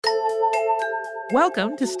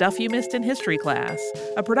Welcome to Stuff You Missed in History Class,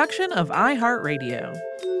 a production of iHeartRadio.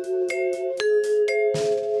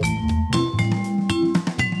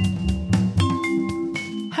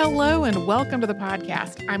 Hello and welcome to the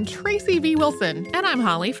podcast. I'm Tracy V. Wilson. And I'm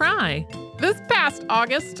Holly Fry. This past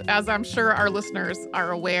August, as I'm sure our listeners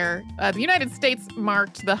are aware, the United States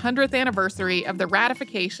marked the 100th anniversary of the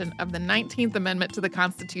ratification of the 19th Amendment to the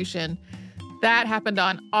Constitution. That happened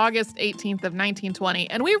on August 18th of 1920,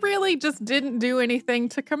 and we really just didn't do anything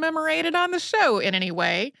to commemorate it on the show in any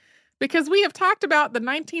way, because we have talked about the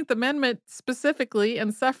 19th Amendment specifically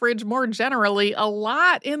and suffrage more generally a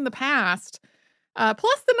lot in the past.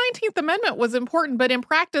 Plus, the 19th Amendment was important, but in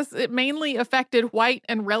practice, it mainly affected white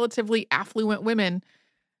and relatively affluent women.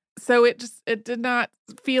 So it did not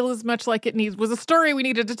feel as much like it was a story we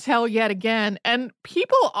needed to tell yet again. And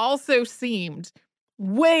people also seemed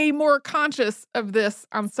way more conscious of this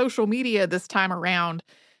on social media this time around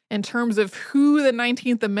in terms of who the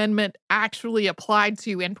 19th Amendment actually applied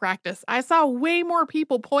to in practice. I saw way more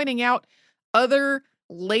people pointing out other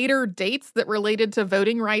later dates that related to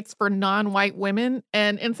voting rights for non-white women.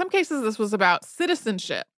 And in some cases, this was about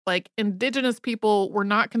citizenship. Like, indigenous people were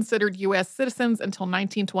not considered U.S. citizens until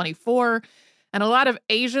 1924. And a lot of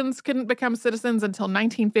Asians couldn't become citizens until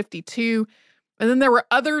 1952. And then there were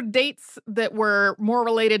other dates that were more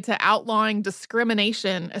related to outlawing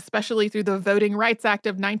discrimination, especially through the Voting Rights Act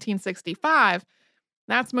of 1965.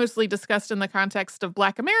 That's mostly discussed in the context of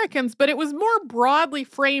Black Americans, but it was more broadly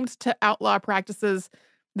framed to outlaw practices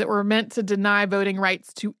that were meant to deny voting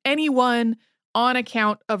rights to anyone on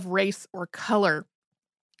account of race or color.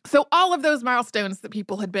 So all of those milestones that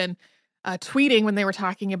people had been tweeting when they were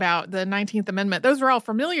talking about the 19th Amendment, those were all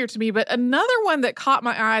familiar to me. But another one that caught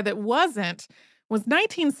my eye that wasn't was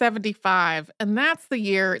 1975, and that's the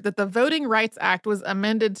year that the Voting Rights Act was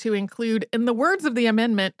amended to include, in the words of the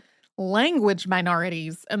amendment, language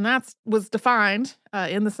minorities. And that was defined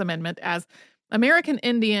in this amendment as American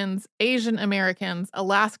Indians, Asian Americans,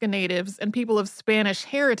 Alaska Natives, and people of Spanish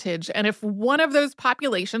heritage. And if one of those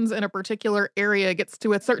populations in a particular area gets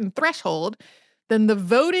to a certain threshold, then the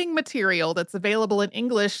voting material that's available in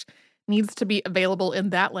English needs to be available in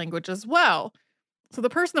that language as well. So the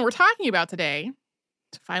person that we're talking about today,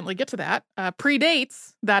 to finally get to that,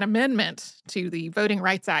 predates that amendment to the Voting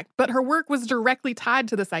Rights Act, but her work was directly tied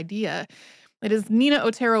to this idea. It is Nina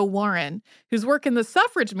Otero-Warren, whose work in the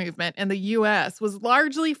suffrage movement in the U.S. was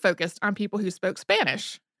largely focused on people who spoke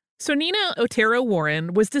Spanish. So Nina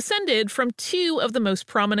Otero-Warren was descended from two of the most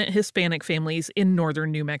prominent Hispanic families in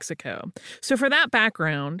northern New Mexico. So for that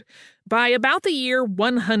background, by about the year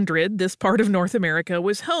 100, this part of North America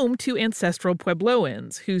was home to ancestral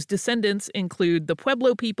Puebloans, whose descendants include the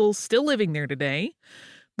Pueblo people still living there today.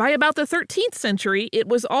 By about the 13th century, it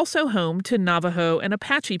was also home to Navajo and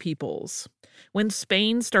Apache peoples. When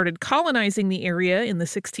Spain started colonizing the area in the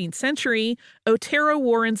 16th century,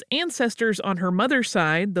 Otero-Warren's ancestors on her mother's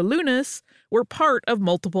side, the Lunas, were part of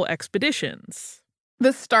multiple expeditions.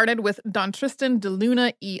 This started with Don Tristan de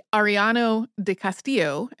Luna y Ariano de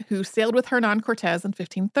Castillo, who sailed with Hernan Cortez in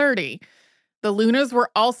 1530. The Lunas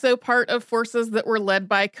were also part of forces that were led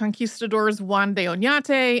by conquistadors Juan de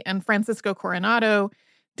Oñate and Francisco Coronado.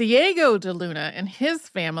 Diego de Luna and his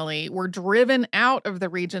family were driven out of the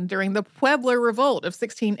region during the Pueblo Revolt of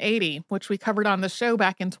 1680, which we covered on the show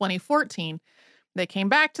back in 2014. They came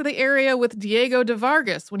back to the area with Diego de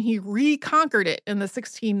Vargas when he reconquered it in the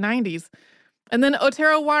 1690s. And then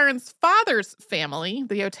Otero-Warren's father's family,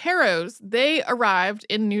 the Oteros, they arrived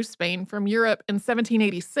in New Spain from Europe in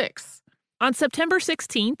 1786. On September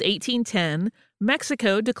 16, 1810,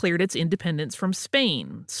 Mexico declared its independence from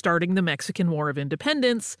Spain, starting the Mexican War of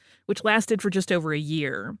Independence, which lasted for just over a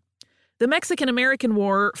year. The Mexican-American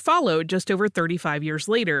War followed just over 35 years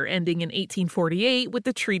later, ending in 1848 with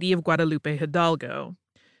the Treaty of Guadalupe Hidalgo.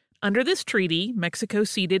 Under this treaty, Mexico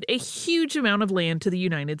ceded a huge amount of land to the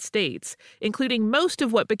United States, including most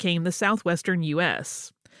of what became the southwestern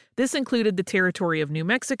U.S. This included the territory of New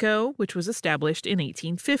Mexico, which was established in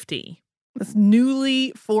 1850. This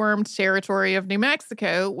newly formed territory of New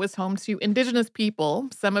Mexico was home to indigenous people,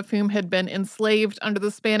 some of whom had been enslaved under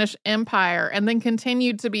the Spanish Empire and then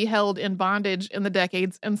continued to be held in bondage in the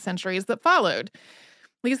decades and centuries that followed.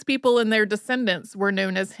 These people and their descendants were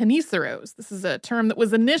known as Genízaros. This is a term that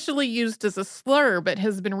was initially used as a slur, but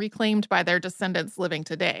has been reclaimed by their descendants living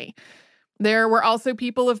today. There were also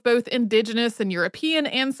people of both indigenous and European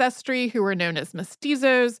ancestry who were known as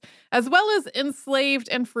mestizos, as well as enslaved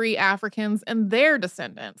and free Africans and their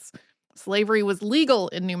descendants. Slavery was legal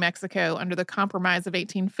in New Mexico under the Compromise of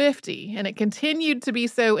 1850, and it continued to be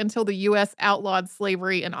so until the U.S. outlawed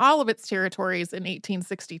slavery in all of its territories in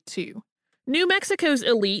 1862. New Mexico's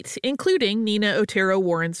elite, including Nina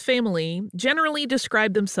Otero-Warren's family, generally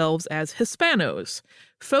described themselves as Hispanos,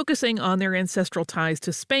 focusing on their ancestral ties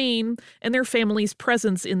to Spain and their family's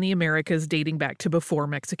presence in the Americas dating back to before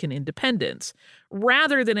Mexican independence,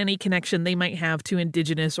 rather than any connection they might have to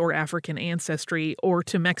indigenous or African ancestry or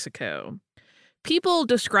to Mexico. People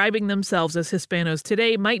describing themselves as Hispanos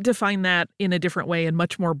today might define that in a different way and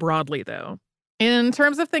much more broadly, though. In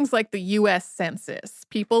terms of things like the U.S. Census,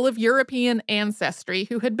 people of European ancestry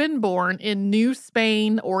who had been born in New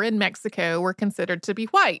Spain or in Mexico were considered to be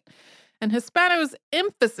white. And Hispanos'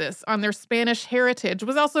 emphasis on their Spanish heritage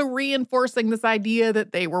was also reinforcing this idea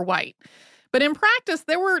that they were white. But in practice,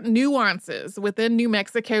 there were nuances within New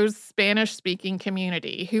Mexico's Spanish-speaking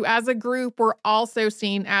community, who as a group were also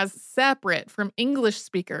seen as separate from English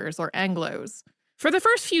speakers or Anglos. For the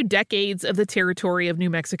first few decades of the territory of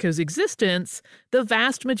New Mexico's existence, the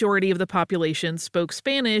vast majority of the population spoke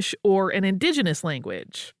Spanish or an indigenous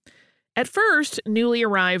language. At first, newly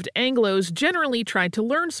arrived Anglos generally tried to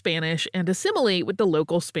learn Spanish and assimilate with the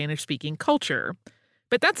local Spanish-speaking culture.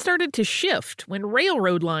 But that started to shift when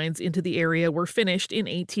railroad lines into the area were finished in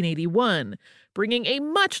 1881, bringing a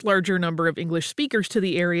much larger number of English speakers to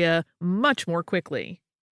the area much more quickly.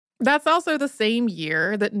 That's also the same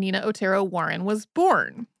year that Nina Otero-Warren was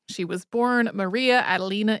born. She was born Maria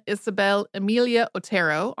Adelina Isabel Emilia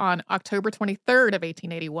Otero on October 23rd of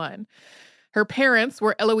 1881. Her parents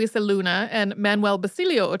were Eloisa Luna and Manuel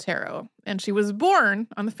Basilio Otero, and she was born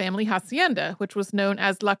on the family hacienda, which was known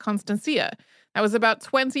as La Constancia. That was about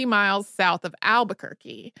 20 miles south of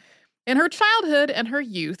Albuquerque. In her childhood and her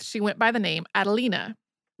youth, she went by the name Adelina.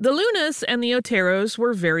 The Lunas and the Oteros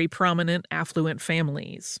were very prominent, affluent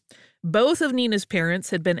families. Both of Nina's parents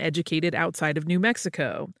had been educated outside of New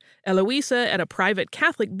Mexico, Eloisa at a private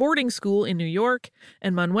Catholic boarding school in New York,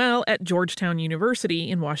 and Manuel at Georgetown University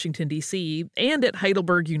in Washington, D.C., and at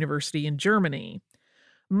Heidelberg University in Germany.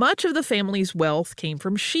 Much of the family's wealth came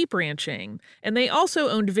from sheep ranching, and they also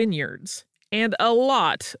owned vineyards, and a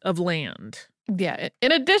lot of land. Yeah,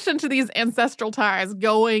 in addition to these ancestral ties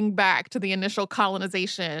going back to the initial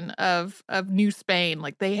colonization of New Spain,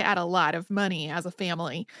 like they had a lot of money as a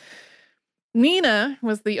family. Nina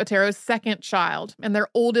was the Otero's second child and their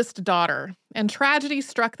oldest daughter, and tragedy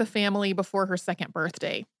struck the family before her second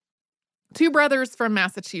birthday. Two brothers from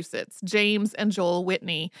Massachusetts, James and Joel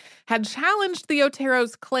Whitney, had challenged the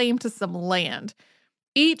Otero's claim to some land.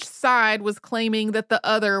 Each side was claiming that the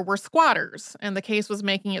other were squatters, and the case was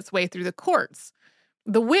making its way through the courts.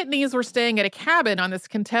 The Whitneys were staying at a cabin on this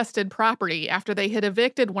contested property after they had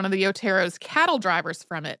evicted one of the Otero's cattle drivers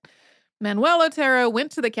from it. Manuel Otero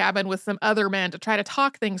went to the cabin with some other men to try to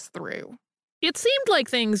talk things through. It seemed like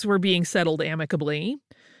things were being settled amicably.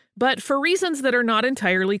 But for reasons that are not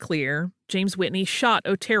entirely clear, James Whitney shot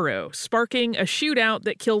Otero, sparking a shootout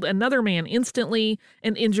that killed another man instantly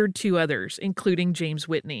and injured two others, including James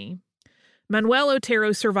Whitney. Manuel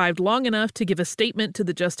Otero survived long enough to give a statement to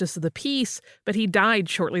the Justice of the Peace, but he died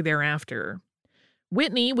shortly thereafter.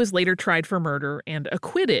 Whitney was later tried for murder and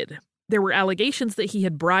acquitted. There were allegations that he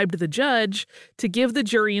had bribed the judge to give the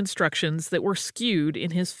jury instructions that were skewed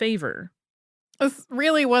in his favor. This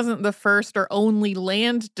really wasn't the first or only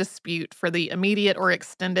land dispute for the immediate or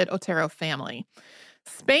extended Otero family.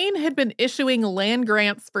 Spain had been issuing land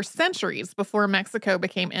grants for centuries before Mexico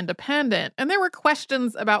became independent, and there were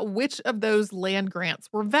questions about which of those land grants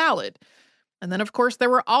were valid. And then, of course, there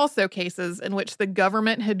were also cases in which the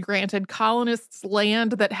government had granted colonists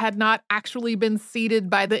land that had not actually been ceded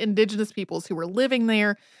by the indigenous peoples who were living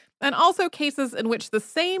there, and also cases in which the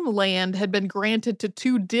same land had been granted to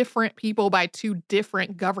two different people by two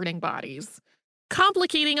different governing bodies.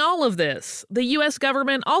 Complicating all of this, the U.S.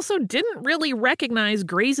 government also didn't really recognize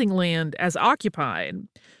grazing land as occupied.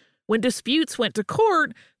 When disputes went to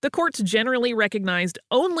court, the courts generally recognized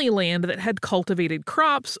only land that had cultivated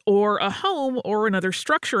crops or a home or another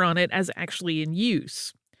structure on it as actually in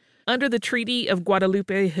use. Under the Treaty of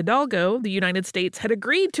Guadalupe Hidalgo, the United States had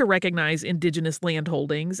agreed to recognize indigenous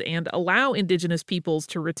landholdings and allow indigenous peoples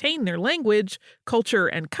to retain their language, culture,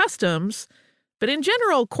 and customs. But in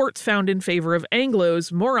general, courts found in favor of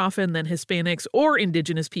Anglos more often than Hispanics or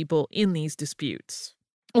indigenous people in these disputes.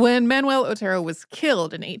 When Manuel Otero was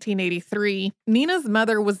killed in 1883, Nina's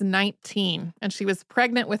mother was 19, and she was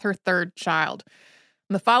pregnant with her third child.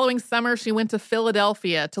 The following summer, she went to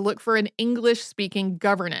Philadelphia to look for an English-speaking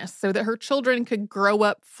governess so that her children could grow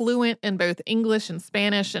up fluent in both English and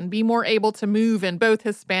Spanish and be more able to move in both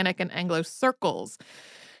Hispanic and Anglo circles.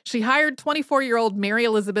 She hired 24-year-old Mary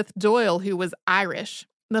Elizabeth Doyle, who was Irish.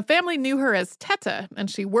 The family knew her as Teta,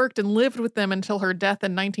 and she worked and lived with them until her death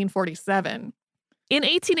in 1947. In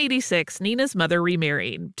 1886, Nina's mother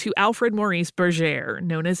remarried to Alfred Maurice Berger,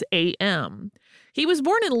 known as A.M. He was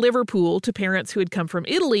born in Liverpool to parents who had come from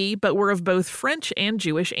Italy but were of both French and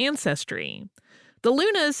Jewish ancestry. The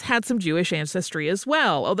Lunas had some Jewish ancestry as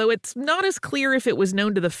well, although it's not as clear if it was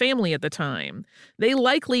known to the family at the time. They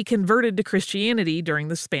likely converted to Christianity during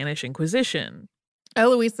the Spanish Inquisition.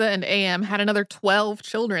 Eloisa and A.M. had another 12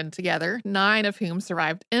 children together, 9 of whom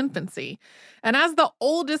survived infancy. And as the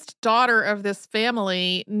oldest daughter of this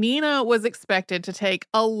family, Nina was expected to take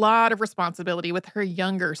a lot of responsibility with her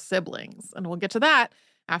younger siblings. And we'll get to that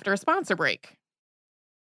after a sponsor break.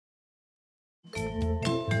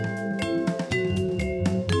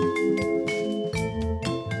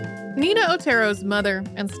 Nina Otero's mother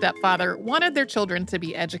and stepfather wanted their children to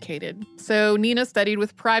be educated, so Nina studied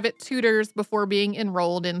with private tutors before being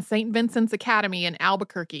enrolled in St. Vincent's Academy in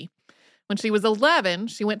Albuquerque. When she was 11,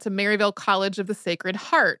 she went to Maryville College of the Sacred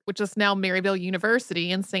Heart, which is now Maryville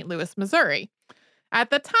University in St. Louis, Missouri. At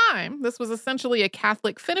the time, this was essentially a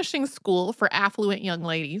Catholic finishing school for affluent young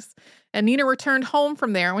ladies, and Nina returned home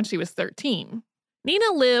from there when she was 13.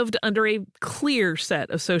 Nina lived under a clear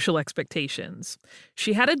set of social expectations.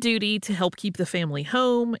 She had a duty to help keep the family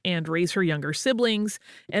home and raise her younger siblings,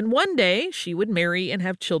 and one day she would marry and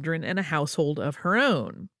have children in a household of her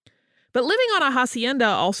own. But living on a hacienda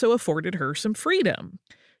also afforded her some freedom.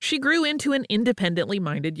 She grew into an independently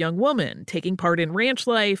minded young woman, taking part in ranch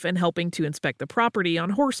life and helping to inspect the property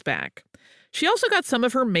on horseback. She also got some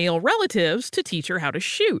of her male relatives to teach her how to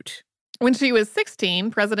shoot. When she was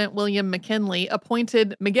 16, President William McKinley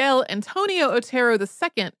appointed Miguel Antonio Otero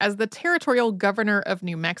II as the territorial governor of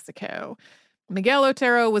New Mexico. Miguel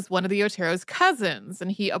Otero was one of the Otero's cousins,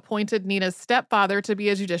 and he appointed Nina's stepfather to be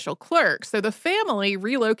a judicial clerk, so the family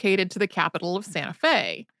relocated to the capital of Santa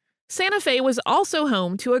Fe. Santa Fe was also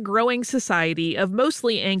home to a growing society of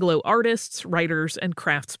mostly Anglo artists, writers, and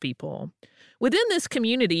craftspeople. Within this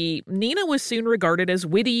community, Nina was soon regarded as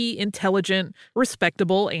witty, intelligent,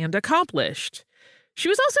 respectable, and accomplished. She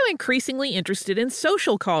was also increasingly interested in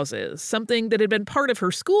social causes, something that had been part of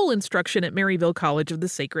her school instruction at Maryville College of the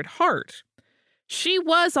Sacred Heart. She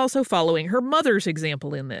was also following her mother's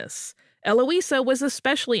example in this. Eloisa was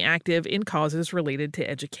especially active in causes related to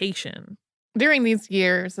education. During these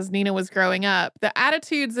years, as Nina was growing up, the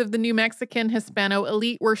attitudes of the New Mexican Hispano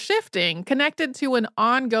elite were shifting, connected to an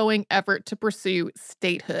ongoing effort to pursue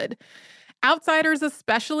statehood. Outsiders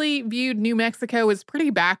especially viewed New Mexico as pretty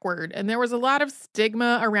backward, and there was a lot of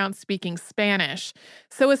stigma around speaking Spanish.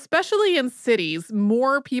 So especially in cities,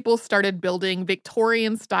 more people started building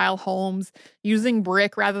Victorian-style homes, using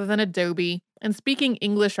brick rather than adobe, and speaking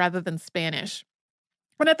English rather than Spanish.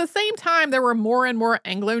 But at the same time, there were more and more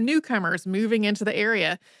Anglo newcomers moving into the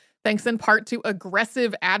area, thanks in part to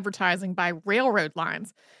aggressive advertising by railroad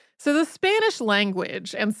lines. So the Spanish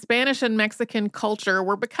language and Spanish and Mexican culture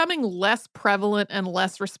were becoming less prevalent and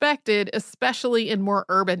less respected, especially in more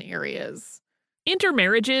urban areas.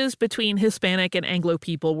 Intermarriages between Hispanic and Anglo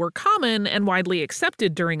people were common and widely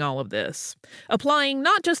accepted during all of this, applying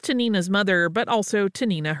not just to Nina's mother, but also to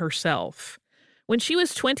Nina herself. When she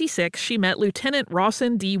was 26, she met Lieutenant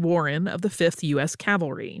Rawson D. Warren of the 5th U.S.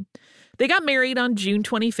 Cavalry. They got married on June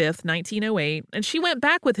 25, 1908, and she went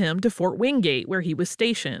back with him to Fort Wingate, where he was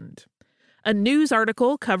stationed. A news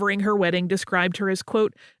article covering her wedding described her as,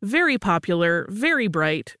 quote, very popular, very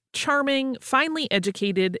bright, charming, finely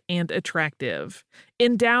educated, and attractive,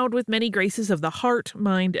 endowed with many graces of the heart,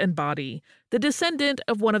 mind, and body, the descendant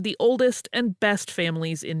of one of the oldest and best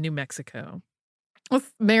families in New Mexico.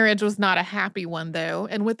 This marriage was not a happy one, though,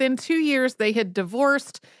 and within 2 years they had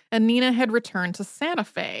divorced and Nina had returned to Santa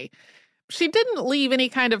Fe. She didn't leave any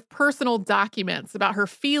kind of personal documents about her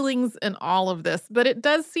feelings in all of this, but it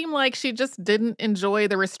does seem like she just didn't enjoy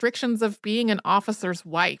the restrictions of being an officer's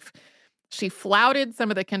wife. She flouted some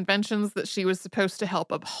of the conventions that she was supposed to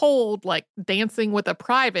help uphold, like dancing with a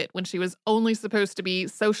private when she was only supposed to be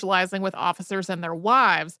socializing with officers and their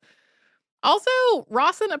wives. Also,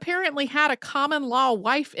 Rawson apparently had a common law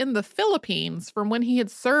wife in the Philippines from when he had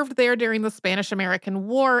served there during the Spanish-American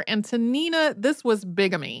War, and to Nina, this was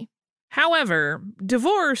bigamy. However,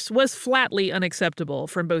 divorce was flatly unacceptable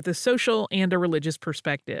from both a social and a religious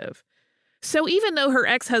perspective. So even though her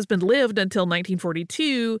ex-husband lived until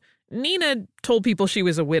 1942, Nina told people she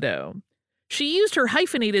was a widow. She used her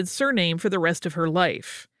hyphenated surname for the rest of her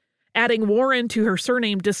life. Adding Warren to her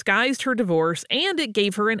surname disguised her divorce, and it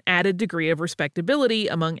gave her an added degree of respectability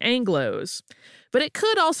among Anglos. But it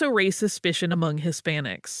could also raise suspicion among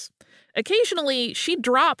Hispanics. Occasionally, she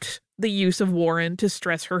dropped the use of Warren to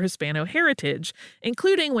stress her Hispano heritage,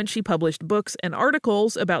 including when she published books and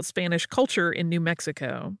articles about Spanish culture in New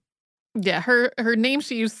Mexico. Yeah, her name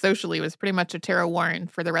she used socially was pretty much Otero-Warren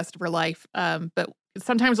for the rest of her life, but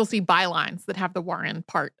sometimes we'll see bylines that have the Warren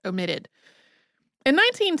part omitted. In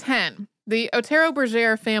 1910, the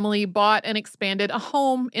Otero-Bergère family bought and expanded a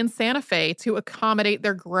home in Santa Fe to accommodate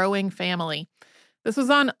their growing family. This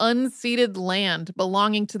was on unceded land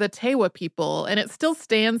belonging to the Tewa people, and it still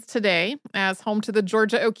stands today as home to the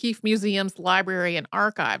Georgia O'Keeffe Museum's library and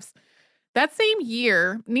archives. That same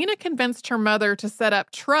year, Nina convinced her mother to set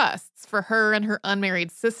up trusts for her and her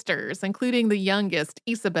unmarried sisters, including the youngest,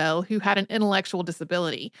 Isabel, who had an intellectual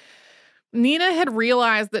disability. Nina had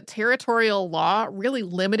realized that territorial law really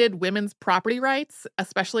limited women's property rights,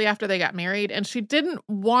 especially after they got married, and she didn't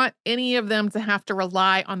want any of them to have to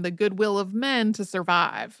rely on the goodwill of men to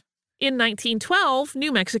survive. In 1912,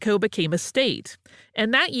 New Mexico became a state,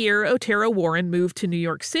 and that year, Otero-Warren moved to New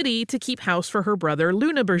York City to keep house for her brother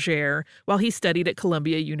Luna Bergère while he studied at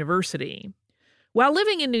Columbia University. While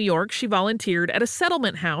living in New York, she volunteered at a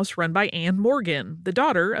settlement house run by Anne Morgan, the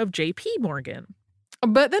daughter of J.P. Morgan.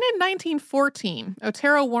 But then in 1914,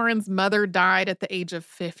 Otero-Warren's mother died at the age of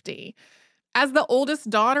 50. As the oldest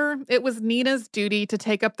daughter, it was Nina's duty to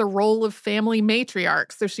take up the role of family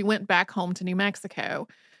matriarch, so she went back home to New Mexico.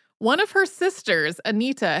 One of her sisters,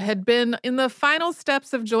 Anita, had been in the final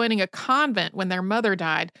steps of joining a convent when their mother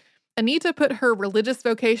died. Anita put her religious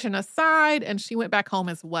vocation aside, and she went back home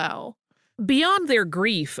as well. Beyond their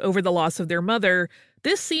grief over the loss of their mother,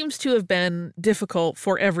 this seems to have been difficult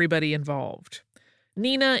for everybody involved.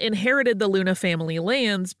 Nina inherited the Luna family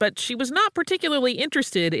lands, but she was not particularly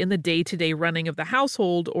interested in the day-to-day running of the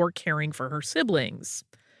household or caring for her siblings.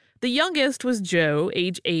 The youngest was Jo,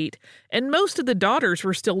 age 8, and most of the daughters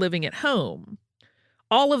were still living at home.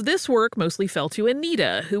 All of this work mostly fell to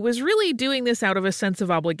Anita, who was really doing this out of a sense of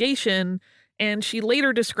obligation, and she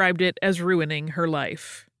later described it as ruining her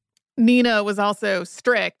life. Nina was also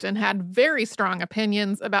strict and had very strong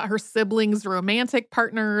opinions about her siblings' romantic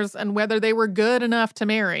partners and whether they were good enough to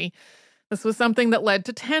marry. This was something that led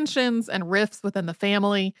to tensions and rifts within the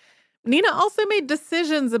family. Nina also made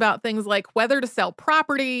decisions about things like whether to sell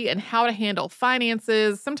property and how to handle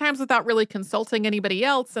finances, sometimes without really consulting anybody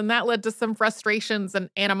else, and that led to some frustrations and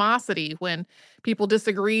animosity when people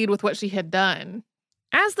disagreed with what she had done.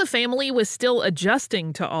 As the family was still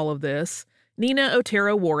adjusting to all of this, Nina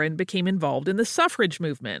Otero-Warren became involved in the suffrage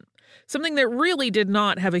movement, something that really did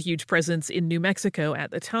not have a huge presence in New Mexico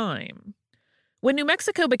at the time. When New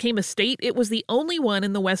Mexico became a state, it was the only one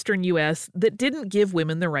in the western U.S. that didn't give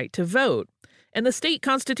women the right to vote, and the state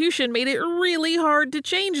constitution made it really hard to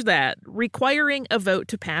change that, requiring a vote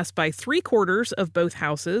to pass by 3/4 of both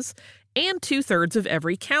houses and 2/3 of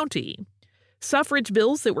every county. Suffrage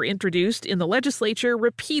bills that were introduced in the legislature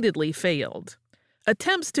repeatedly failed.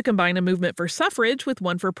 Attempts to combine a movement for suffrage with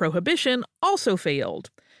one for prohibition also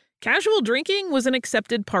failed. Casual drinking was an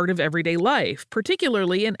accepted part of everyday life,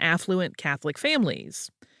 particularly in affluent Catholic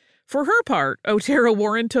families. For her part,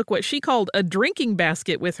 Otero-Warren took what she called a drinking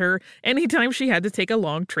basket with her anytime she had to take a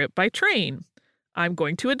long trip by train. I'm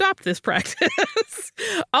going to adopt this practice.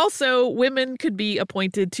 Also, women could be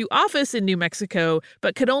appointed to office in New Mexico,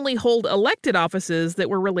 but could only hold elected offices that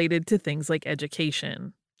were related to things like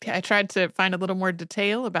education. I tried to find a little more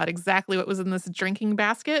detail about exactly what was in this drinking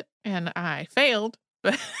basket, and I failed.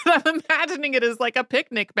 But I'm imagining it as like a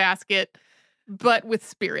picnic basket, but with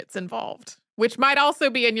spirits involved, which might also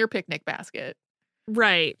be in your picnic basket.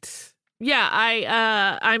 Right. Yeah,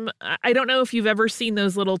 I don't know if you've ever seen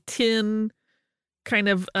those little tin kind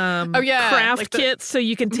of craft like kits so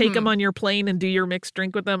you can take them on your plane and do your mixed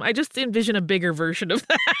drink with them. I just envision a bigger version of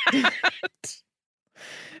that.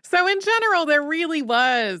 So in general, there really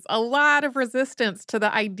was a lot of resistance to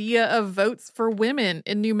the idea of votes for women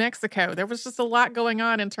in New Mexico. There was just a lot going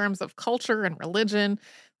on in terms of culture and religion.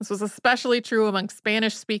 This was especially true among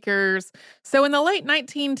Spanish speakers. So in the late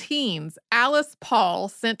 19-teens, Alice Paul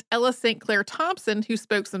sent Ella St. Clair Thompson, who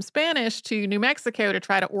spoke some Spanish, to New Mexico to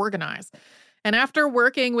try to organize. And after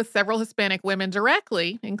working with several Hispanic women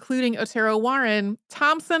directly, including Otero-Warren,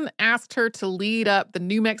 Thompson asked her to lead up the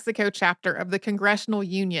New Mexico chapter of the Congressional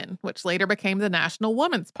Union, which later became the National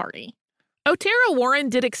Woman's Party. Otero-Warren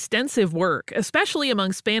did extensive work, especially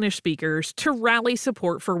among Spanish speakers, to rally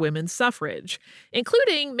support for women's suffrage,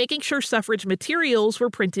 including making sure suffrage materials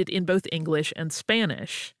were printed in both English and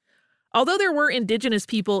Spanish. Although there were indigenous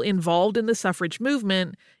people involved in the suffrage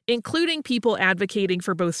movement, including people advocating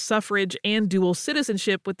for both suffrage and dual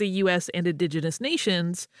citizenship with the U.S. and indigenous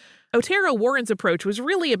nations, Otero-Warren's approach was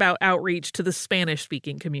really about outreach to the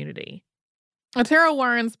Spanish-speaking community.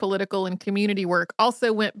 Otero-Warren's political and community work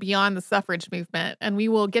also went beyond the suffrage movement, and we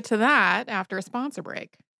will get to that after a sponsor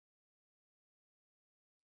break.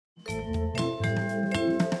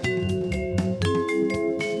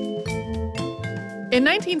 In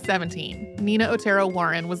 1917, Nina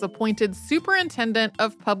Otero-Warren was appointed superintendent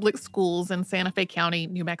of public schools in Santa Fe County,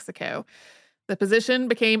 New Mexico. The position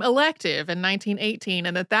became elective in 1918,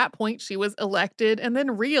 and at that point, she was elected and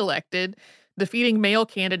then reelected, defeating male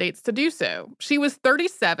candidates to do so. She was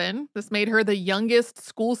 37. This made her the youngest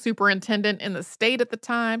school superintendent in the state at the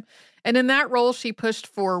time. And in that role, she pushed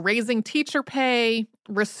for raising teacher pay,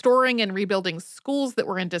 restoring and rebuilding schools that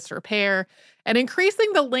were in disrepair, and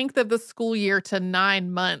increasing the length of the school year to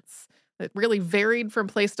 9 months. It really varied from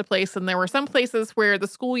place to place, and there were some places where the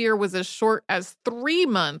school year was as short as 3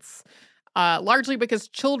 months, largely because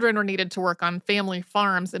children were needed to work on family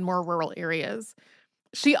farms in more rural areas.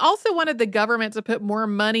 She also wanted the government to put more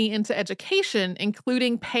money into education,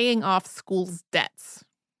 including paying off schools' debts.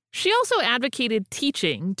 She also advocated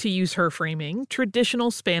teaching, to use her framing,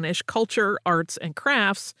 traditional Spanish culture, arts, and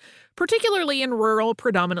crafts, particularly in rural,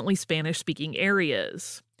 predominantly Spanish-speaking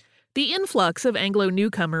areas. The influx of Anglo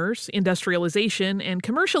newcomers, industrialization, and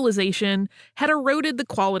commercialization had eroded the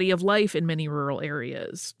quality of life in many rural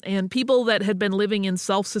areas, and people that had been living in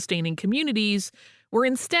self-sustaining communities were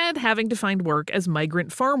instead having to find work as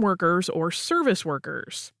migrant farm workers or service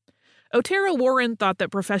workers. Otero-Warren thought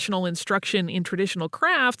that professional instruction in traditional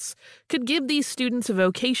crafts could give these students a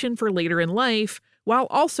vocation for later in life while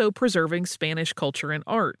also preserving Spanish culture and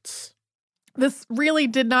arts. This really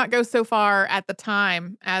did not go so far at the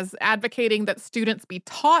time as advocating that students be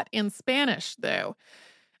taught in Spanish, though.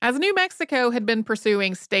 As New Mexico had been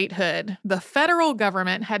pursuing statehood, the federal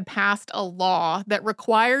government had passed a law that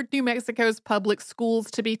required New Mexico's public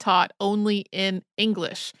schools to be taught only in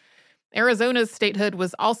English. Arizona's statehood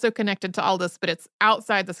was also connected to all this, but it's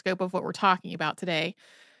outside the scope of what we're talking about today.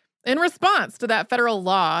 In response to that federal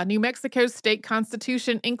law, New Mexico's state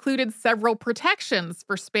constitution included several protections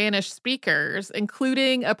for Spanish speakers,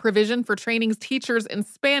 including a provision for training teachers in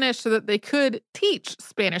Spanish so that they could teach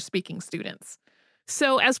Spanish-speaking students.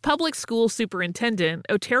 So, as public school superintendent,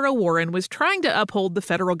 Otero-Warren was trying to uphold the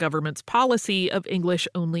federal government's policy of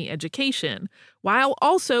English-only education, while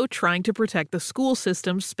also trying to protect the school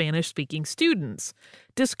system's Spanish-speaking students,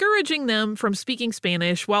 discouraging them from speaking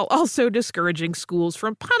Spanish while also discouraging schools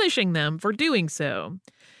from punishing them for doing so.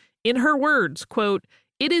 In her words, quote,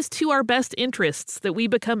 "It is to our best interests that we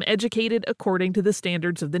become educated according to the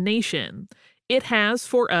standards of the nation. It has,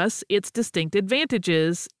 for us, its distinct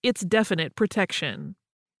advantages, its definite protection."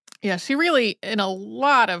 Yeah, she really, in a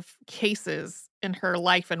lot of cases in her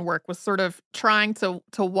life and work, was sort of trying to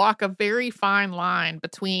walk a very fine line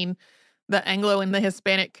between the Anglo and the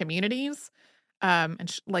Hispanic communities.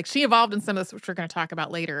 She evolved in some of this, which we're going to talk about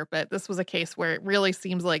later, but this was a case where it really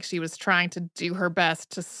seems like she was trying to do her best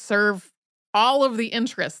to serve all of the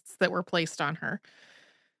interests that were placed on her.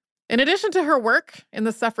 In addition to her work in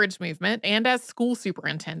the suffrage movement and as school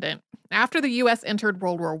superintendent, after the U.S. entered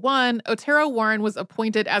World War I, Otero-Warren was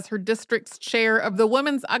appointed as her district's chair of the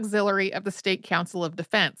Women's Auxiliary of the State Council of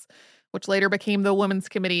Defense, which later became the Women's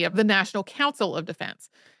Committee of the National Council of Defense.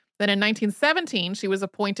 Then in 1917, she was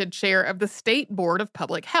appointed chair of the State Board of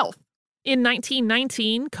Public Health. In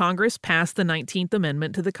 1919, Congress passed the 19th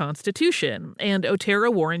Amendment to the Constitution, and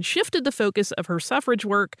Otero-Warren shifted the focus of her suffrage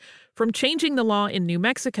work from changing the law in New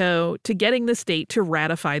Mexico to getting the state to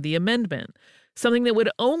ratify the amendment, something that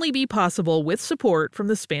would only be possible with support from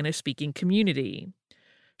the Spanish-speaking community.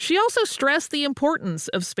 She also stressed the importance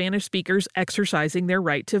of Spanish speakers exercising their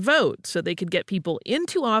right to vote so they could get people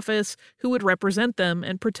into office who would represent them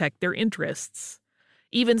and protect their interests.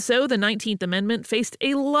 Even so, the 19th Amendment faced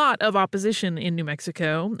a lot of opposition in New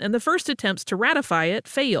Mexico, and the first attempts to ratify it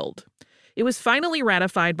failed. It was finally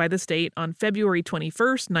ratified by the state on February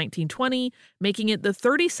 21st, 1920, making it the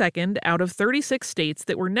 32nd out of 36 states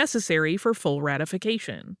that were necessary for full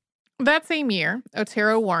ratification. That same year,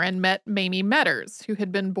 Otero-Warren met Mamie Metters, who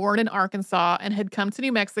had been born in Arkansas and had come to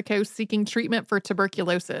New Mexico seeking treatment for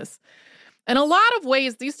tuberculosis. In a lot of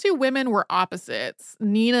ways, these two women were opposites.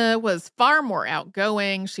 Nina was far more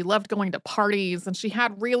outgoing, she loved going to parties, and she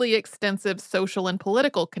had really extensive social and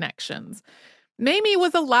political connections. Mamie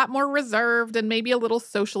was a lot more reserved and maybe a little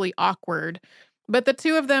socially awkward, but the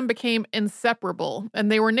two of them became inseparable,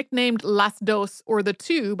 and they were nicknamed Las Dos, or the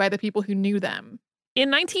Two, by the people who knew them. In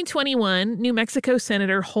 1921, New Mexico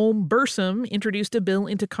Senator Holm Bursam introduced a bill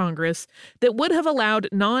into Congress that would have allowed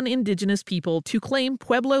non-Indigenous people to claim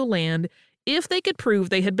Pueblo land if they could prove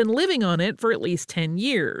they had been living on it for at least 10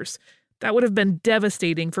 years. That would have been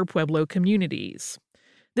devastating for Pueblo communities.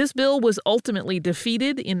 This bill was ultimately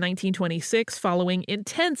defeated in 1926 following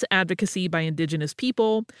intense advocacy by indigenous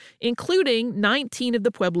people, including 19 of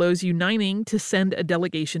the pueblos uniting to send a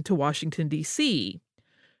delegation to Washington, D.C.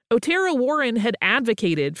 Otero-Warren had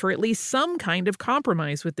advocated for at least some kind of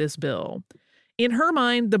compromise with this bill. In her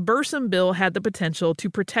mind, the Bursum bill had the potential to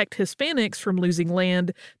protect Hispanics from losing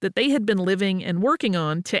land that they had been living and working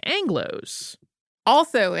on to Anglos.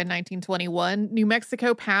 Also in 1921, New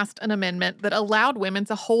Mexico passed an amendment that allowed women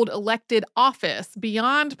to hold elected office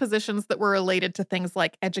beyond positions that were related to things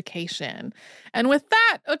like education. And with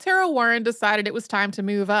that, Otero-Warren decided it was time to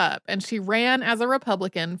move up, and she ran as a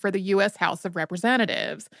Republican for the U.S. House of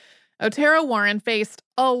Representatives. Otero-Warren faced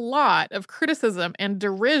a lot of criticism and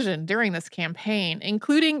derision during this campaign,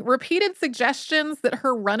 including repeated suggestions that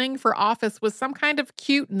her running for office was some kind of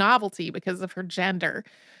cute novelty because of her gender.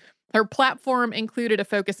 Her platform included a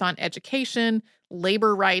focus on education,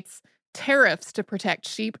 labor rights, tariffs to protect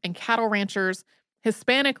sheep and cattle ranchers,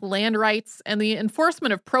 Hispanic land rights, and the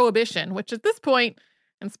enforcement of prohibition, which at this point,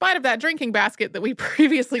 in spite of that drinking basket that we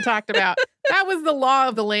previously talked about, that was the law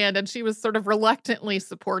of the land, and she was sort of reluctantly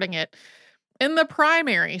supporting it. In the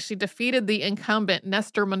primary, she defeated the incumbent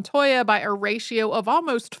Nestor Montoya by a ratio of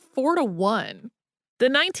almost 4-1. The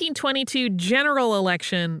 1922 general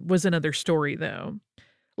election was another story, though.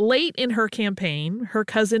 Late in her campaign, her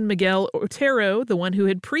cousin Miguel Otero, the one who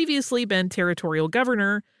had previously been territorial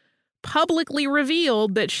governor, publicly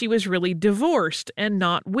revealed that she was really divorced and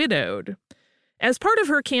not widowed. As part of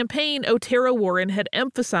her campaign, Otero-Warren had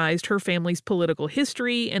emphasized her family's political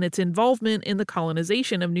history and its involvement in the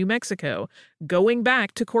colonization of New Mexico, going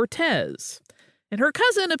back to Cortez. And her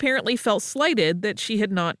cousin apparently felt slighted that she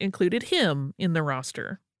had not included him in the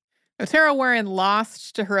roster. Otero-Warren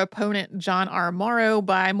lost to her opponent, John R. Morrow,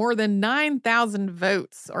 by more than 9,000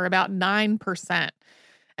 votes, or about 9%.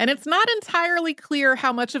 And it's not entirely clear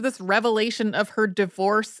how much of this revelation of her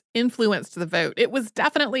divorce influenced the vote. It was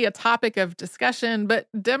definitely a topic of discussion, but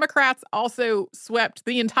Democrats also swept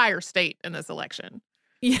the entire state in this election.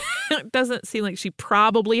 Yeah, it doesn't seem like she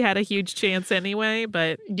probably had a huge chance anyway,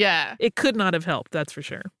 but yeah, it could not have helped, that's for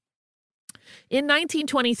sure. In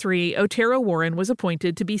 1923, Otero-Warren was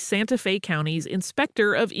appointed to be Santa Fe County's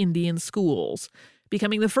Inspector of Indian Schools,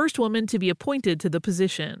 becoming the first woman to be appointed to the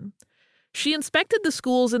position. She inspected the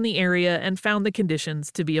schools in the area and found the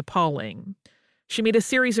conditions to be appalling. She made a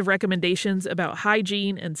series of recommendations about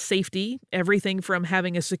hygiene and safety, everything from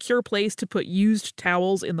having a secure place to put used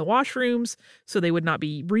towels in the washrooms so they would not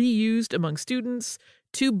be reused among students,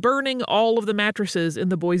 to burning all of the mattresses in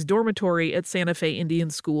the boys' dormitory at Santa Fe Indian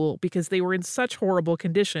School because they were in such horrible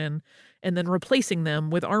condition, and then replacing them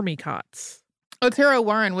with army cots.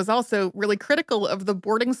 Otero-Warren was also really critical of the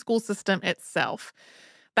boarding school system itself.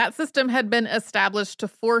 That system had been established to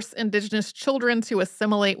force indigenous children to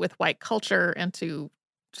assimilate with white culture and to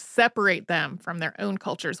separate them from their own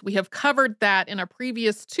cultures. We have covered that in a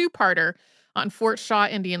previous two-parter on Fort Shaw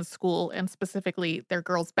Indian School and specifically their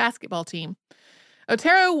girls' basketball team.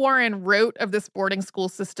 Otero-Warren wrote of this boarding school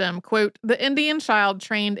system, quote, "The Indian child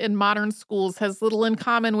trained in modern schools has little in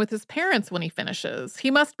common with his parents when he finishes. He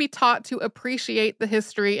must be taught to appreciate the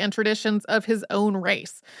history and traditions of his own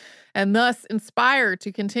race, and thus inspired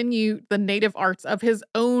to continue the native arts of his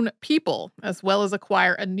own people, as well as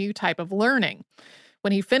acquire a new type of learning.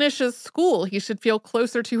 When he finishes school, he should feel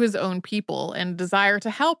closer to his own people and desire to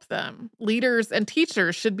help them. Leaders and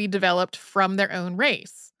teachers should be developed from their own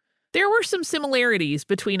race." There were some similarities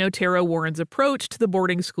between Otero-Warren's approach to the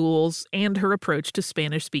boarding schools and her approach to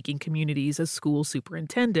Spanish-speaking communities as school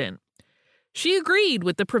superintendent. She agreed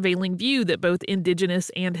with the prevailing view that both Indigenous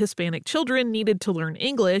and Hispanic children needed to learn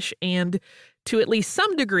English and, to at least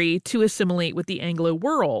some degree, to assimilate with the Anglo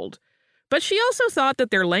world. But she also thought that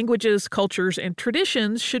their languages, cultures, and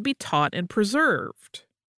traditions should be taught and preserved.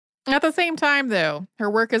 At the same time, though, her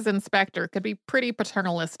work as inspector could be pretty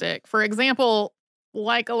paternalistic. For example,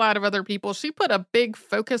 like a lot of other people, she put a big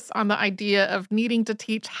focus on the idea of needing to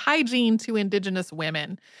teach hygiene to Indigenous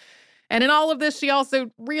women. And in all of this, she also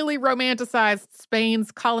really romanticized Spain's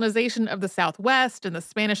colonization of the Southwest and the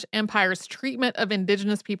Spanish Empire's treatment of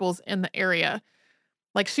Indigenous peoples in the area.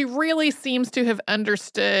 Like, she really seems to have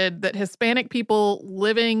understood that Hispanic people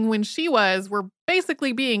living when she was were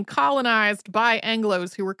basically being colonized by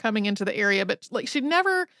Anglos who were coming into the area. But she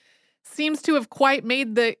never seems to have quite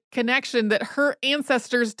made the connection that her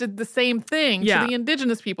ancestors did the same thing to the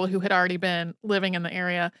Indigenous people who had already been living in the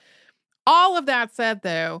area. All of that said,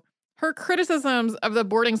 though, her criticisms of the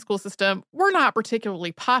boarding school system were not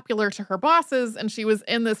particularly popular to her bosses, and she was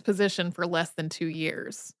in this position for less than 2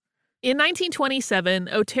 years. In 1927,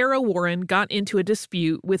 Otero-Warren got into a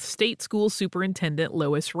dispute with state school superintendent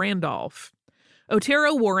Lois Randolph.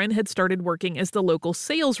 Otero-Warren had started working as the local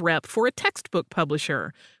sales rep for a textbook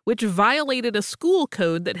publisher, which violated a school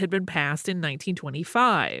code that had been passed in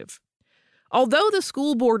 1925. Although the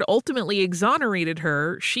school board ultimately exonerated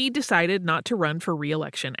her, she decided not to run for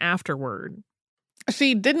re-election afterward.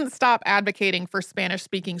 She didn't stop advocating for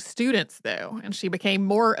Spanish-speaking students, though, and she became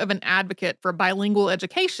more of an advocate for bilingual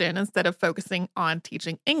education instead of focusing on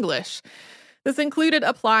teaching English. This included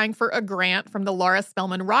applying for a grant from the Laura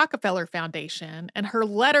Spelman Rockefeller Foundation, and her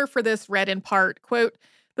letter for this read in part, quote,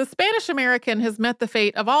 "The Spanish American has met the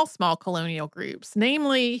fate of all small colonial groups.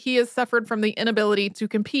 Namely, he has suffered from the inability to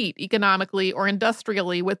compete economically or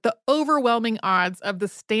industrially with the overwhelming odds of the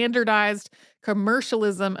standardized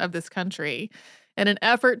commercialism of this country. In an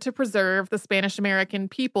effort to preserve the Spanish American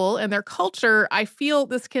people and their culture, I feel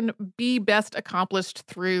this can be best accomplished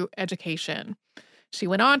through education." She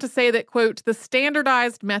went on to say that, quote, "The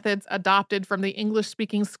standardized methods adopted from the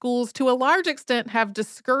English-speaking schools to a large extent have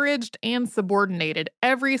discouraged and subordinated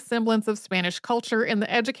every semblance of Spanish culture in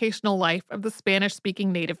the educational life of the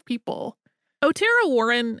Spanish-speaking native people."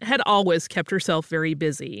 Otero-Warren had always kept herself very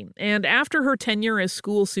busy, and after her tenure as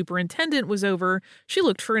school superintendent was over, she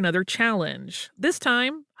looked for another challenge, this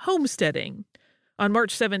time homesteading. On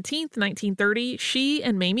March 17, 1930, she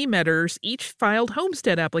and Mamie Medders each filed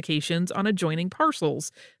homestead applications on adjoining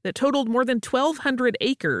parcels that totaled more than 1,200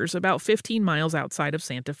 acres about 15 miles outside of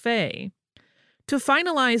Santa Fe. To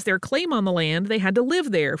finalize their claim on the land, they had to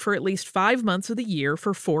live there for at least 5 months of the year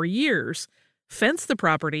for 4 years, fence the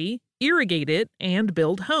property, irrigate it, and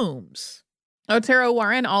build homes.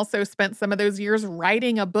 Otero-Warren also spent some of those years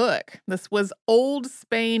writing a book. This was Old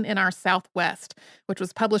Spain in Our Southwest, which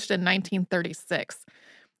was published in 1936.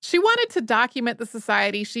 She wanted to document the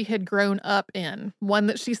society she had grown up in, one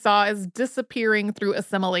that she saw as disappearing through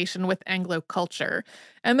assimilation with Anglo culture.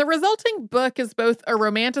 And the resulting book is both a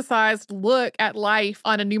romanticized look at life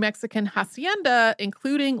on a New Mexican hacienda,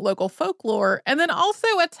 including local folklore, and then also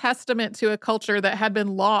a testament to a culture that had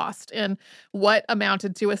been lost in what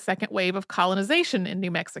amounted to a second wave of colonization in New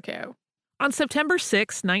Mexico. On September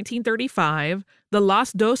 6, 1935, the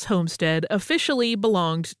Las Dos homestead officially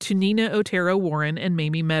belonged to Nina Otero-Warren and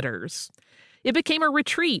Mamie Medders. It became a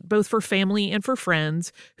retreat both for family and for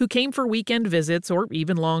friends who came for weekend visits or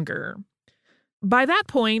even longer. By that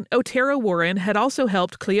point, Otero-Warren had also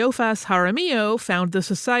helped Cleofas Jaramillo found the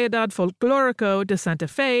Sociedad Folclórico de Santa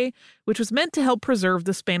Fe, which was meant to help preserve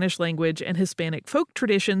the Spanish language and Hispanic folk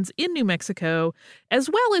traditions in New Mexico, as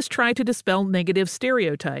well as try to dispel negative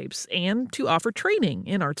stereotypes and to offer training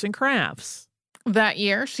in arts and crafts. That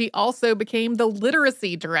year, she also became the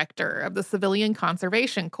literacy director of the Civilian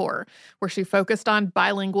Conservation Corps, where she focused on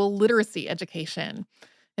bilingual literacy education.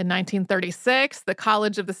 In 1936, the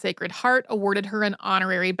College of the Sacred Heart awarded her an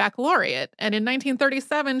honorary baccalaureate, and in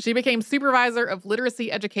 1937, she became supervisor of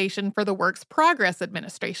literacy education for the Works Progress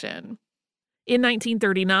Administration. In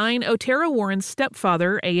 1939, Otero-Warren's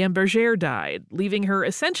stepfather, A.M. Berger, died, leaving her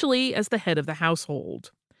essentially as the head of the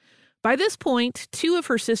household. By this point, 2 of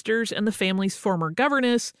her sisters and the family's former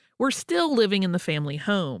governess were still living in the family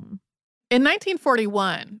home. In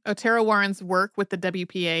 1941, Otero-Warren's work with the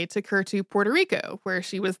WPA took her to Puerto Rico, where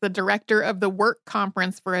she was the director of the Work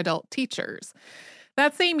Conference for Adult Teachers.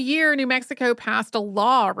 That same year, New Mexico passed a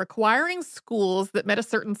law requiring schools that met a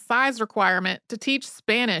certain size requirement to teach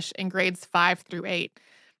Spanish in grades 5 through 8.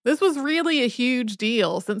 This was really a huge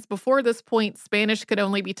deal, since before this point, Spanish could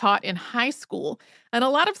only be taught in high school, and a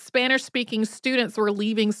lot of Spanish-speaking students were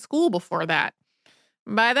leaving school before that.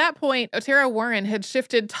 By that point, Otero-Warren had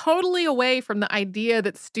shifted totally away from the idea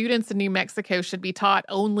that students in New Mexico should be taught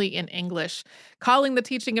only in English, calling the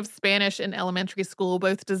teaching of Spanish in elementary school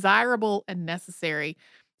both desirable and necessary.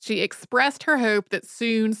 She expressed her hope that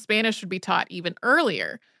soon Spanish would be taught even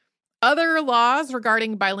earlier. Other laws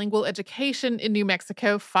regarding bilingual education in New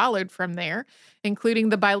Mexico followed from there, including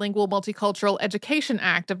the Bilingual Multicultural Education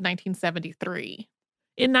Act of 1973.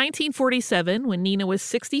 In 1947, when Nina was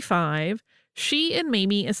 65, she and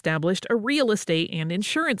Mamie established a real estate and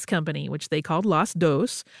insurance company, which they called Las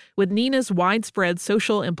Dos, with Nina's widespread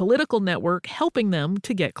social and political network helping them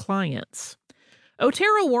to get clients.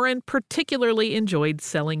 Otero-Warren particularly enjoyed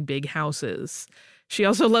selling big houses. She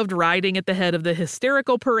also loved riding at the head of the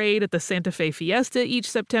hysterical parade at the Santa Fe Fiesta each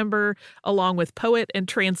September, along with poet and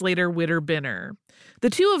translator Witter Benner. The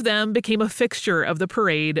 2 of them became a fixture of the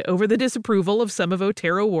parade over the disapproval of some of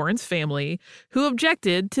Otero-Warren's family, who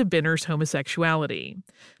objected to Benner's homosexuality.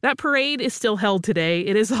 That parade is still held today.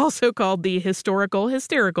 It is also called the Historical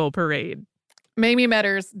Hysterical Parade. Mamie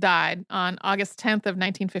Metters died on August 10th of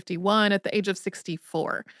 1951 at the age of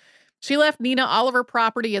 64. She left Nina all of her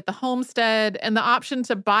property at the homestead and the option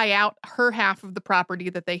to buy out her half of the property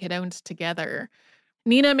that they had owned together.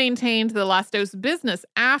 Nina maintained the Los Dos business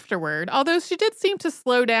afterward, although she did seem to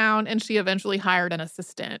slow down and she eventually hired an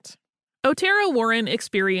assistant. Otero-Warren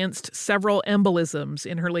experienced several embolisms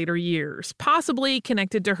in her later years, possibly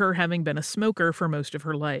connected to her having been a smoker for most of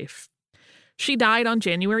her life. She died on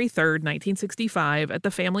January 3rd, 1965, at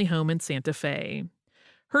the family home in Santa Fe.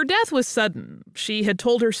 Her death was sudden. She had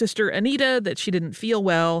told her sister Anita that she didn't feel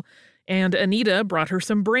well, and Anita brought her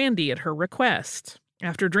some brandy at her request.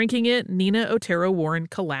 After drinking it, Nina Otero-Warren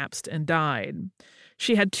collapsed and died.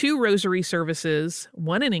 She had 2 rosary services,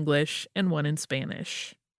 one in English and one in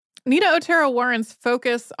Spanish. Nina Otero-Warren's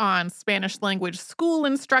focus on Spanish language school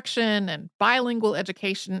instruction and bilingual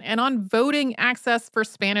education and on voting access for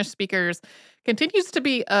Spanish speakers continues to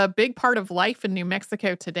be a big part of life in New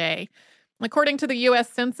Mexico today. According to the U.S.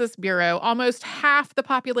 Census Bureau, almost half the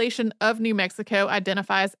population of New Mexico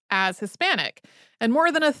identifies as Hispanic, and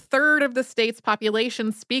more than a third of the state's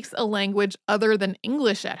population speaks a language other than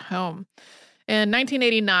English at home. In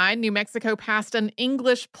 1989, New Mexico passed an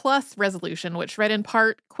English Plus resolution, which read in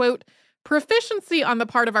part, quote, "Proficiency on the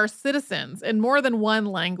part of our citizens in more than one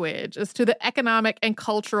language is to the economic and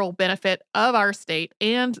cultural benefit of our state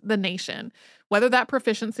and the nation, whether that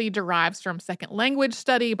proficiency derives from second language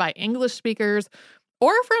study by English speakers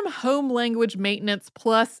or from home language maintenance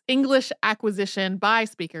plus English acquisition by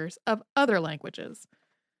speakers of other languages."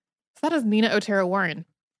 So that is Nina Otero-Warren.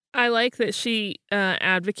 I like that she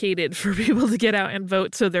advocated for people to get out and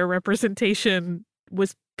vote so their representation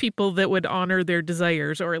was people that would honor their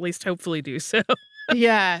desires, or at least hopefully do so.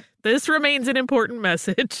 Yeah. This remains an important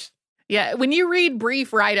message. Yeah, when you read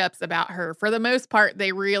brief write-ups about her, for the most part,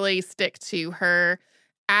 they really stick to her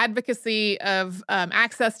advocacy of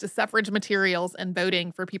access to suffrage materials and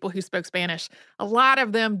voting for people who spoke Spanish. A lot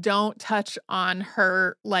of them don't touch on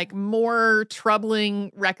her, like, more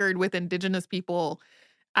troubling record with Indigenous people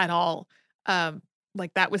at all.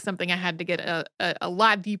 Like, that was something I had to get a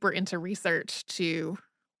lot deeper into research to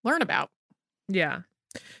learn about. Yeah.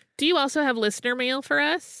 Do you also have listener mail for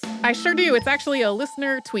us? I sure do. It's actually a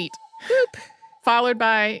listener tweet. Whoop. Followed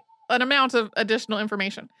by an amount of additional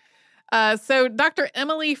information. So Dr.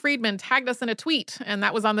 Emily Friedman tagged us in a tweet, and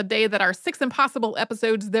that was on the day that our 6 Impossible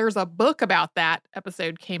episodes, There's a Book About That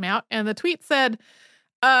episode came out. And the tweet said,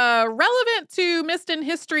 relevant to Missed in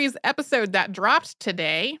History's episode that dropped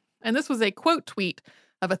today. And this was a quote tweet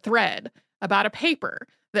of a thread about a paper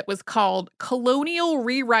that was called Colonial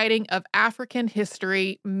Rewriting of African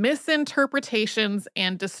History, Misinterpretations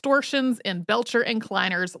and Distortions in Belcher and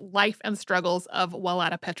Kleiner's Life and Struggles of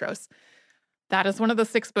Walata Petros. That is one of the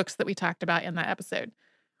 6 books that we talked about in that episode.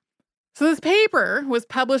 So this paper was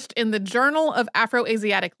published in the Journal of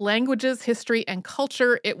Afro-Asiatic Languages, History, and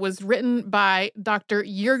Culture. It was written by Dr.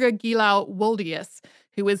 Jirga Gilau-Woldius,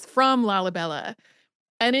 who is from Lalibela.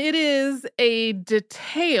 And it is a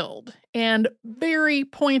detailed and very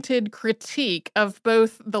pointed critique of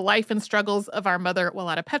both the life and struggles of our mother,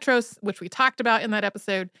 Walata Petros, which we talked about in that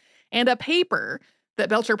episode, and a paper that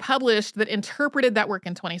Belcher published that interpreted that work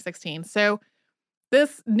in 2016. So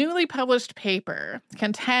this newly published paper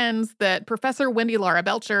contends that Professor Wendy Laura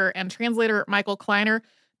Belcher and translator Michael Kleiner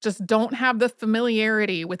just don't have the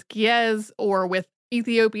familiarity with Giez or with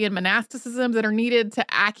Ethiopian monasticism that are needed to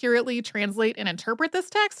accurately translate and interpret this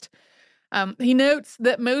text. He notes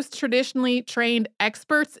that most traditionally trained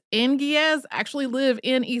experts in Giez actually live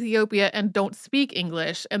in Ethiopia and don't speak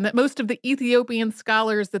English, and that most of the Ethiopian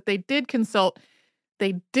scholars that they did consult,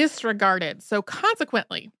 they disregarded. So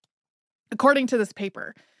consequently, according to this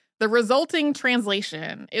paper, the resulting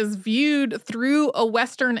translation is viewed through a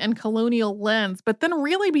Western and colonial lens. But then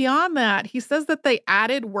really beyond that, he says that they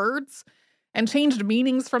added words and changed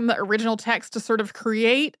meanings from the original text to sort of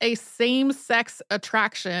create a same-sex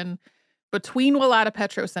attraction between Walata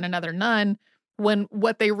Petros and another nun, when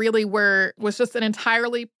what they really were was just an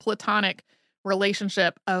entirely platonic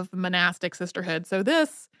relationship of monastic sisterhood. So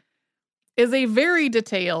this is a very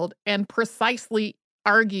detailed and precisely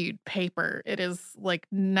argued paper. It is like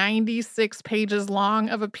 96 pages long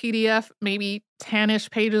of a PDF. Maybe 10-ish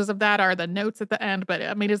pages of that are the notes at the end, but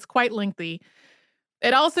I mean, it's quite lengthy.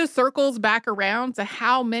 It also circles back around to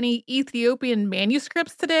how many Ethiopian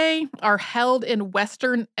manuscripts today are held in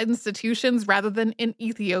Western institutions rather than in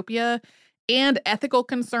Ethiopia, and ethical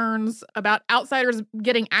concerns about outsiders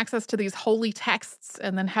getting access to these holy texts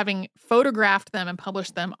and then having photographed them and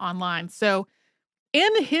published them online. So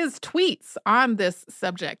in his tweets on this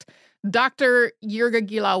subject, Dr. Jirga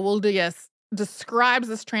Gilau-Woldius describes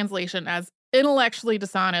this translation as intellectually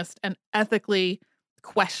dishonest and ethically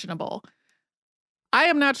questionable. I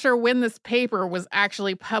am not sure when this paper was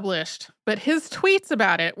actually published, but his tweets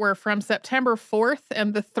about it were from September 4th,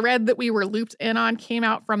 and the thread that we were looped in on came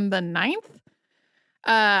out from the 9th.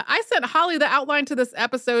 I sent Holly the outline to this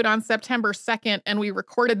episode on September 2nd, and we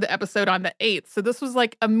recorded the episode on the 8th. So this was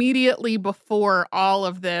like immediately before all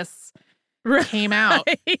of this came out.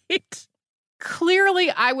 Clearly,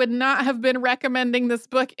 I would not have been recommending this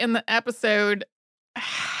book in the episode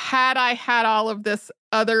had I had all of this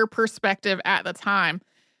other perspective at the time.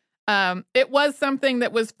 It was something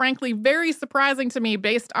that was frankly very surprising to me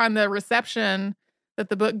based on the reception that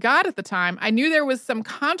the book got at the time. I knew there was some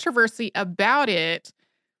controversy about it,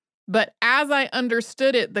 but as I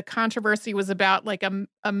understood it, the controversy was about like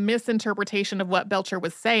a misinterpretation of what Belcher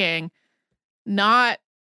was saying, not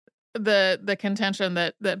the contention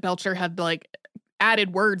that Belcher had like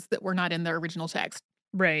added words that were not in the original text.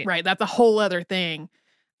 Right. Right. That's a whole other thing.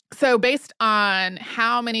 So based on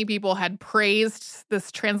how many people had praised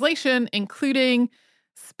this translation, including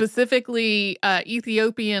specifically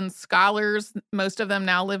Ethiopian scholars, most of them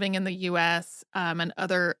now living in the U.S., and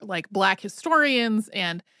other like Black historians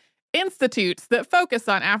and institutes that focus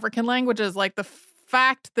on African languages, like the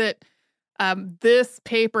fact that this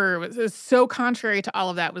paper was so contrary to all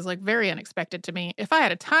of that was like very unexpected to me. If I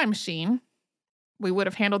had a time machine, we would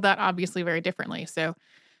have handled that obviously very differently. So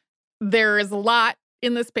there is a lot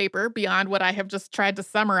in this paper beyond what I have just tried to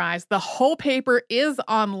summarize. The whole paper is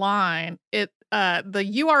online. The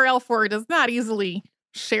URL for it is not easily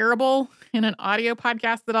shareable in an audio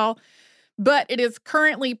podcast at all, but it is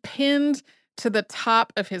currently pinned to the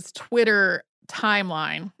top of his Twitter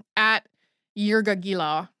timeline at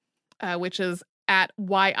Yirgagila, which is at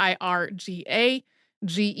YIRGAGELAW.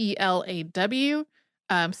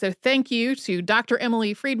 So thank you to Dr.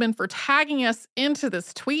 Emily Friedman for tagging us into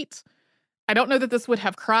this tweet. I don't know that this would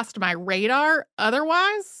have crossed my radar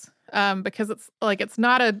otherwise, because it's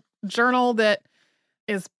not a journal that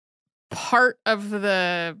is part of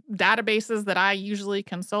the databases that I usually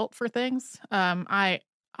consult for things. I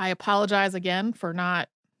apologize again for not.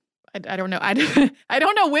 I don't know. I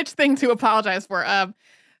don't know which thing to apologize for.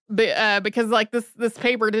 Because like this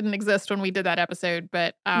paper didn't exist when we did that episode,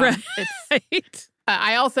 but right. It's.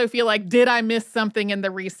 I also feel like, did I miss something in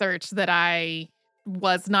the research that I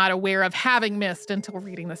was not aware of having missed until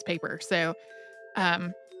reading this paper? So,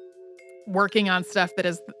 working on stuff that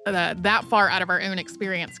is that far out of our own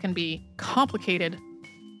experience can be complicated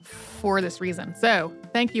for this reason. So,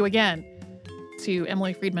 thank you again to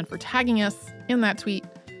Emily Friedman for tagging us in that tweet.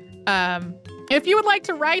 If you would like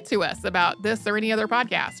to write to us about this or any other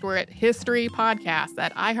podcast, we're at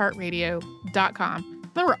historypodcast@iheartradio.com.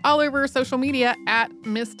 Then we're all over social media at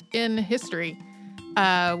Missed in History,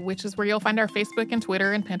 which is where you'll find our Facebook and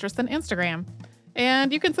Twitter and Pinterest and Instagram.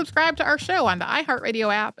 And you can subscribe to our show on the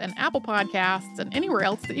iHeartRadio app and Apple Podcasts and anywhere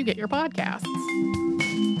else that you get your podcasts.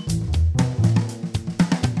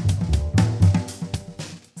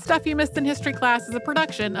 Stuff You Missed in History Class is a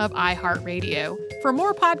production of iHeartRadio. For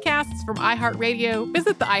more podcasts from iHeartRadio,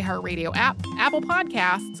 visit the iHeartRadio app, Apple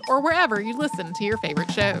Podcasts, or wherever you listen to your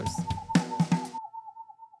favorite shows.